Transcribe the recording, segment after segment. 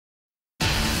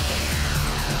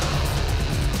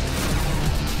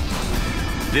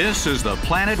This is the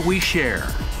planet we share.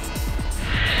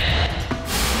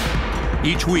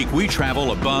 Each week we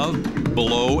travel above,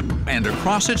 below, and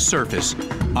across its surface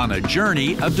on a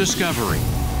journey of discovery.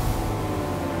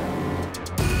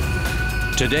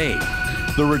 Today,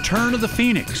 the return of the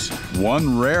phoenix.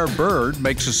 One rare bird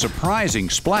makes a surprising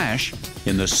splash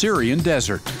in the Syrian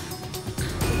desert.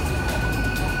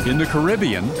 In the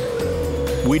Caribbean,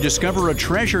 we discover a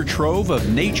treasure trove of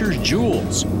nature's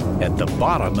jewels at the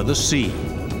bottom of the sea.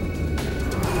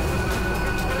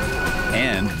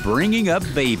 And bringing up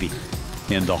baby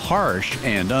in the harsh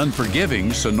and unforgiving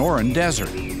Sonoran Desert.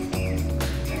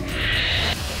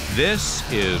 This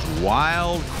is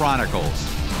Wild Chronicles.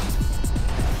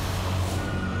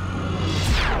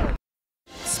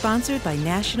 Sponsored by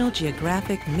National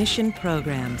Geographic Mission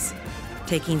Programs,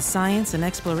 taking science and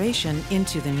exploration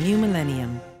into the new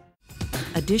millennium.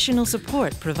 Additional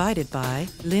support provided by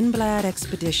Lindblad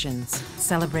Expeditions,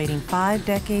 celebrating 5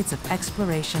 decades of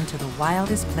exploration to the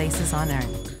wildest places on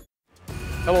Earth.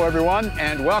 Hello everyone,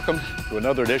 and welcome to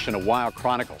another edition of Wild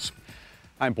Chronicles.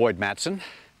 I'm Boyd Matson,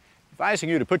 advising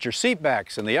you to put your seat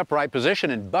backs in the upright position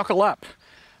and buckle up,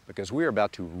 because we are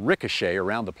about to ricochet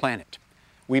around the planet.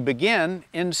 We begin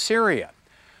in Syria,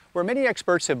 where many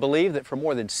experts have believed that for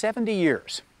more than 70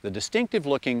 years, the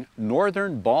distinctive-looking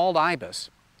northern bald ibis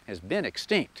has been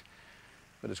extinct.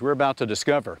 But as we're about to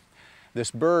discover,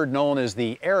 this bird known as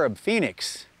the Arab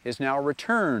phoenix is now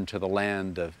returned to the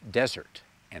land of desert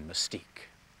and mystique.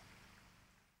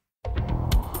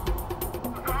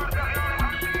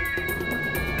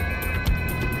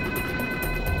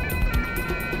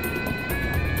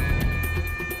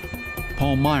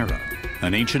 Palmyra,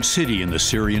 an ancient city in the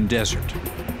Syrian desert.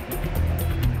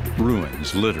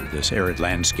 Ruins litter this arid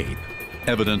landscape,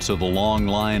 evidence of the long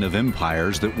line of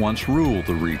empires that once ruled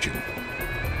the region.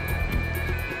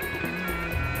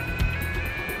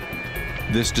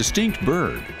 This distinct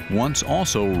bird once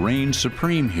also reigned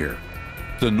supreme here.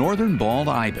 The northern bald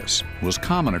ibis was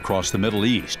common across the Middle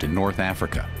East and North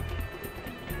Africa,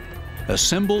 a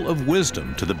symbol of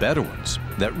wisdom to the Bedouins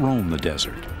that roam the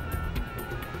desert.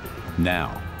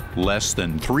 Now, less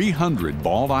than 300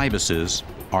 bald ibises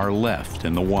are left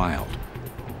in the wild.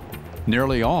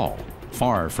 Nearly all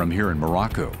far from here in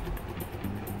Morocco.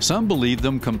 Some believe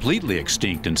them completely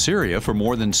extinct in Syria for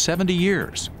more than 70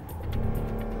 years.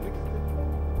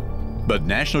 But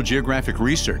National Geographic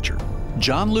researcher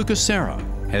Gianluca Serra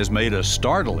has made a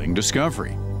startling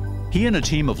discovery. He and a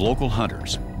team of local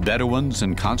hunters, Bedouins,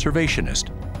 and conservationists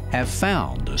have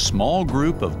found a small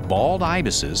group of bald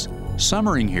ibises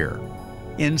summering here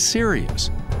in Syria's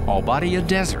Al-Badia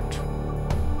Desert.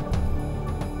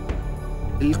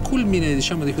 Il culmine,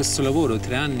 di questo lavoro,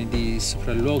 3 anni di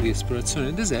sopralluoghi e esplorazione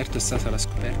del deserto, è stata la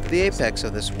scoperta. The apex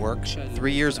of this work,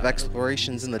 3 years of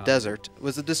explorations in the desert,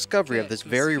 was the discovery of this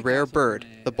very rare bird,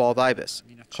 the bald ibis,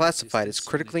 classified as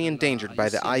critically endangered by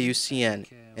the IUCN,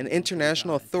 an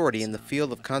international authority in the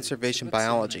field of conservation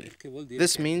biology.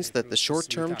 This means that the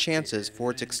short-term chances for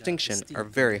its extinction are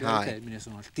very high.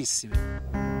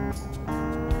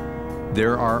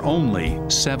 There are only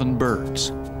 7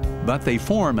 birds, but they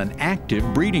form an active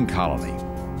breeding colony,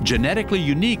 genetically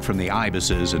unique from the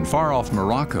ibises in far-off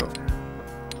Morocco.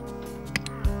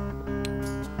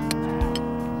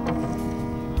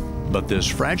 But this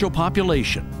fragile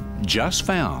population, just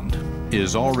found,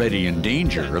 is already in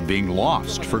danger of being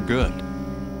lost for good.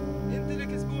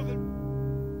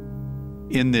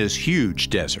 In this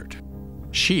huge desert,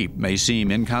 sheep may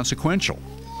seem inconsequential,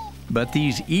 but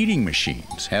these eating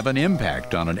machines have an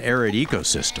impact on an arid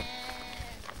ecosystem.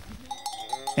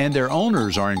 And their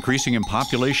owners are increasing in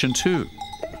population too.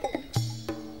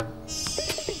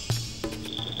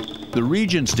 The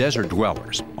region's desert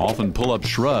dwellers often pull up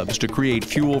shrubs to create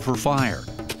fuel for fire,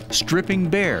 stripping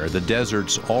bare the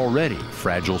desert's already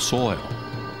fragile soil.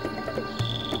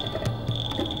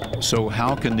 So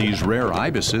how can these rare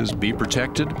ibises be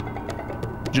protected?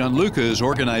 Gianluca is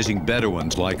organizing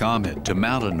Bedouins like Ahmed to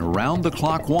mount an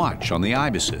around-the-clock watch on the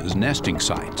ibises' nesting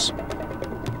sites.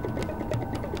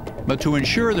 But to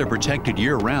ensure they're protected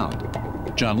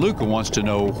year-round, Gianluca wants to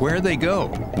know where they go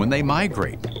when they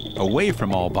migrate away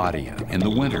from Al-Badia in the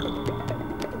winter.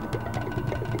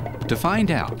 To find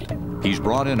out, he's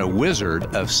brought in a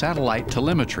wizard of satellite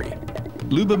telemetry,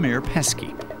 Lubomir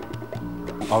Pesky.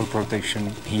 Our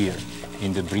protection here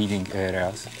in the breeding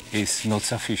areas is not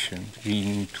sufficient. We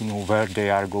need to know where they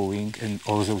are going and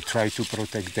also try to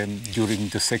protect them during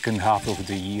the second half of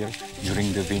the year,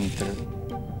 during the winter.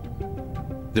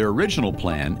 Their original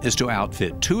plan is to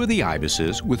outfit 2 of the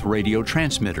ibises with radio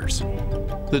transmitters.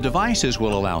 The devices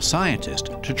will allow scientists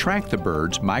to track the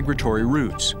birds' migratory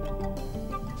routes.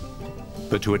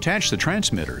 But to attach the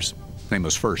transmitters, they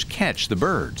must first catch the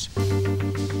birds.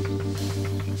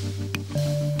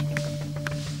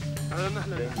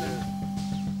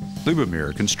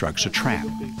 Lubomir constructs a trap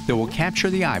that will capture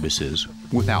the ibises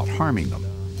without harming them.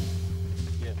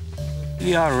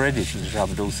 We are ready to trap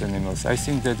those animals. I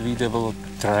think that we developed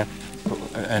a trap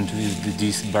and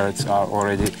these birds are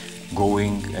already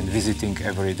going and visiting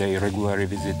every day, regularly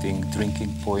visiting,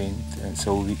 drinking point. And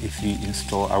so if we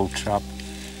install our trap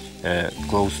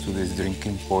close to this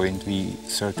drinking point, we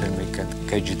certainly can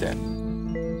catch them.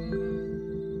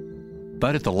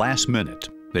 But at the last minute,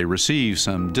 they receive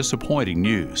some disappointing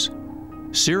news.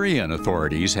 Syrian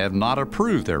authorities have not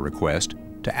approved their request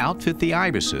to outfit the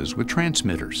ibises with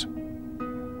transmitters.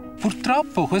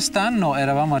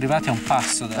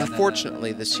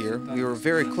 Unfortunately, this year, we were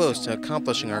very close to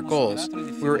accomplishing our goals.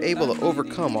 We were able to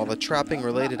overcome all the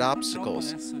trapping-related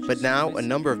obstacles, but now a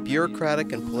number of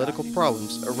bureaucratic and political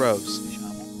problems arose.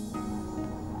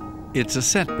 It's a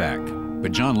setback,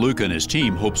 but John Luca and his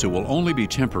team hopes it will only be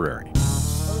temporary.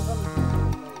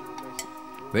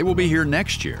 They will be here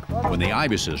next year when the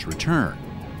ibises return.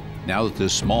 Now that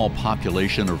this small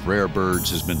population of rare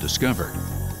birds has been discovered,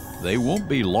 they won't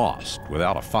be lost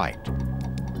without a fight.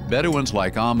 Bedouins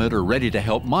like Ahmed are ready to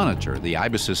help monitor the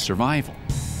ibis' survival.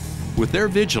 With their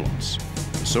vigilance,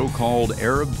 the so-called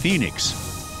Arab phoenix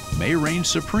may reign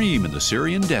supreme in the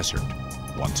Syrian desert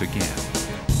once again.